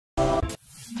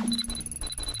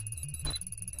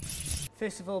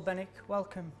First of all, Benik,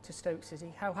 welcome to Stoke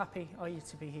City. How happy are you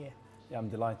to be here? Yeah, I'm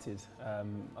delighted.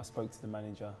 I spoke to the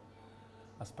manager.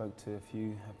 I spoke to a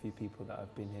few people that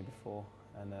have been here before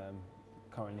and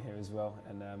currently here as well.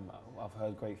 And I've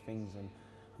heard great things, and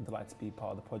I'm delighted to be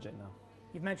part of the project now.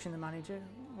 You've mentioned the manager.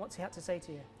 What's he had to say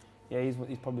to you? Yeah,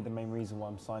 he's probably the main reason why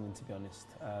I'm signing, to be honest.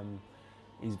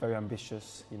 He's very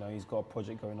ambitious. You know, he's got a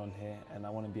project going on here, and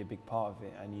I want to be a big part of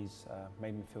it. And he's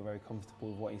made me feel very comfortable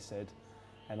with what he said.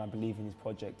 And I believe in his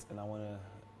project, and I want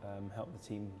to help the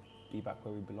team be back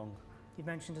where we belong. You've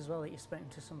mentioned as well that you've spoken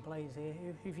to some players here.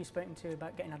 Who have you spoken to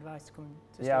about getting advice to come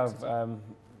to Yeah, Stoke City?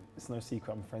 It's no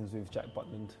secret I'm friends with Jack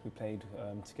Butland. We played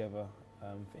together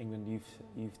for England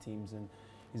youth teams, and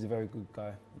he's a very good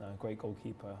guy, great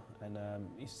goalkeeper, and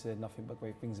he said nothing but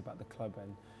great things about the club.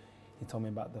 And he told me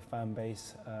about the fan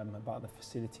base, about the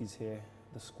facilities here,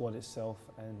 the squad itself,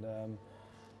 and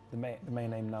the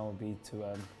main aim now will be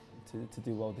to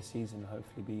do well this season and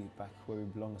hopefully be back where we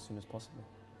belong as soon as possible.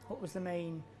 What was the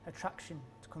main attraction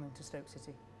to coming to Stoke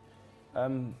City?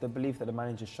 The belief that the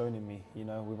manager's shown in me. You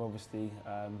know, we've obviously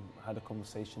had a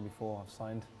conversation before I've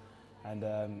signed,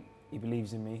 and he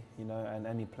believes in me, you know, and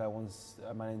any player wants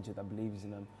a manager that believes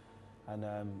in them. And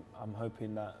I'm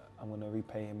hoping that I'm going to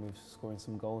repay him with scoring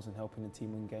some goals and helping the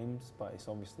team win games, but it's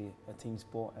obviously a team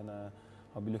sport, and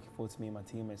I'll be looking forward to me and my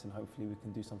teammates, and hopefully we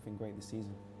can do something great this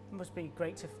season. It must be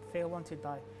great to feel wanted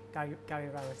by Gary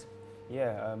Rowett.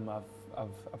 Yeah,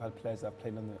 I've had players that I've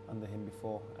played under him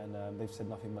before, and they've said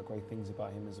nothing but great things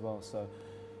about him as well. So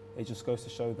it just goes to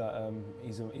show that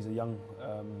he's a young,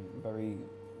 very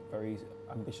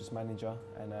ambitious manager,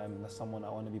 and that's someone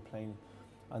I want to be playing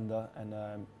under.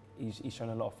 And he's shown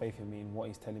a lot of faith in me in what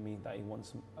he's telling me that he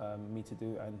wants me to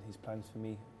do, and his plans for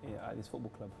me at this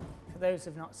football club. For those who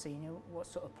have not seen you, what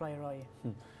sort of player are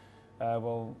you?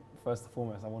 Well, first and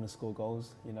foremost, I want to score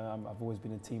goals. You know, I've always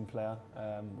been a team player.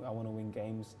 I want to win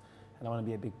games, and I want to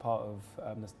be a big part of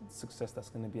the success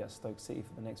that's going to be at Stoke City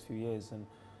for the next few years. And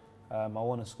I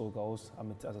want to score goals.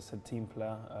 I'm, as I said, team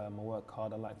player. I work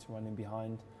hard. I like to run in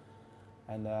behind,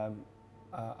 and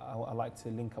I like to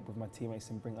link up with my teammates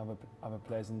and bring other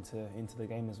players into the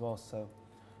game as well. So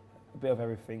a bit of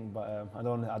everything, but I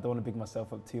don't want to big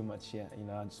myself up too much yet. You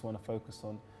know, I just want to focus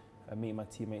on meeting my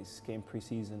teammates, getting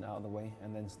pre-season out of the way,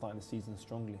 and then starting the season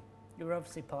strongly. You were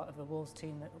obviously part of a Wolves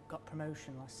team that got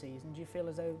promotion last season. Do you feel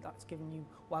as though that's given you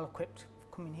well equipped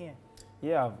for coming here?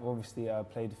 Yeah, I've obviously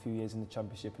played a few years in the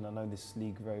Championship, and I know this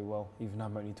league very well, even though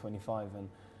I'm only 25, and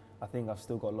I think I've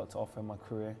still got a lot to offer in my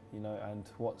career, you know, and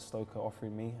what Stoke are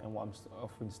offering me and what I'm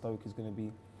offering Stoke is going to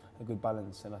be a good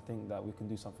balance, and I think that we can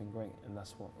do something great, and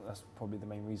that's probably the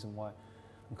main reason why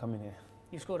I'm coming here.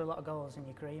 You've scored a lot of goals in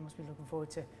your career. You must be looking forward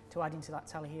to adding to that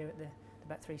tally here at the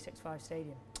Bet365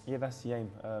 Stadium. Yeah, that's the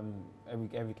aim.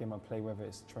 Every game I play, whether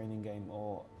it's a training game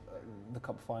or the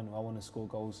cup final, I want to score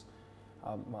goals.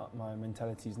 My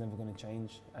mentality is never going to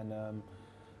change, and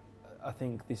I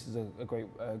think this is a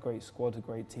great squad, a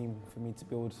great team for me to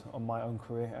build on my own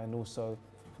career and also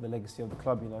for the legacy of the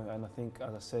club. You know, and I think,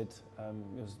 as I said,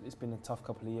 it's been a tough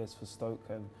couple of years for Stoke,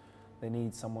 and they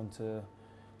need someone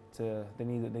they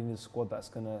need a squad that's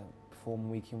going to perform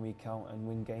week in, week out and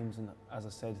win games. And as I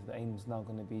said, the aim is now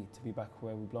going to be to be back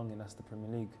where we belong, and that's the Premier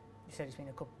League. You said it's been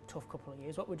a tough couple of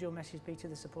years. What would your message be to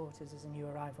the supporters as a new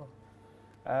arrival?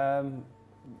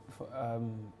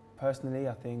 Personally,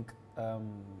 I think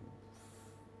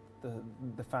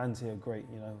the fans here are great.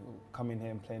 You know, coming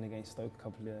here and playing against Stoke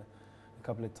a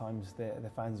couple of times,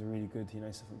 the fans are really good. You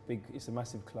know, it's a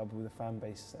massive club with a fan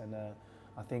base, and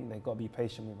I think they've got to be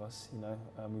patient with us. You know,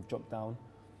 we've dropped down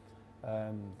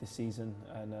this season,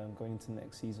 and going into the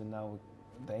next season now,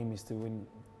 the aim is to win,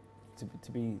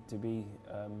 to be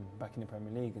back in the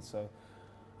Premier League. And so,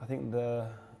 I think the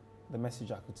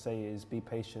message I could say is be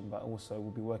patient, but also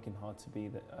we'll be working hard to be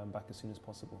back as soon as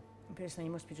possible. And personally,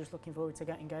 you must be just looking forward to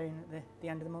getting going at the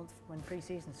end of the month when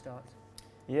pre-season starts.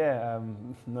 Yeah,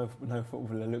 no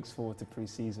footballer looks forward to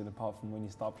pre-season apart from when you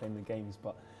start playing the games,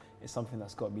 but it's something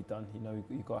that's got to be done. You know,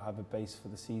 you've got to have a base for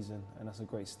the season, and that's a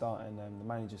great start. And the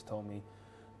manager's told me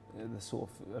the sort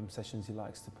of sessions he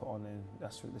likes to put on, and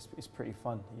it's pretty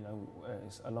fun. You know,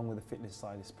 along with the fitness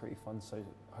side, it's pretty fun. So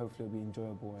hopefully it'll be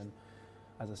enjoyable. And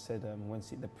as I said,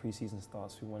 once the pre-season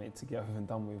starts, we want it to get over and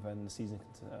done with, and the season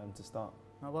to start.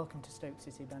 Well, welcome to Stoke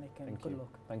City, Benik, and good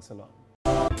luck. Thanks a lot.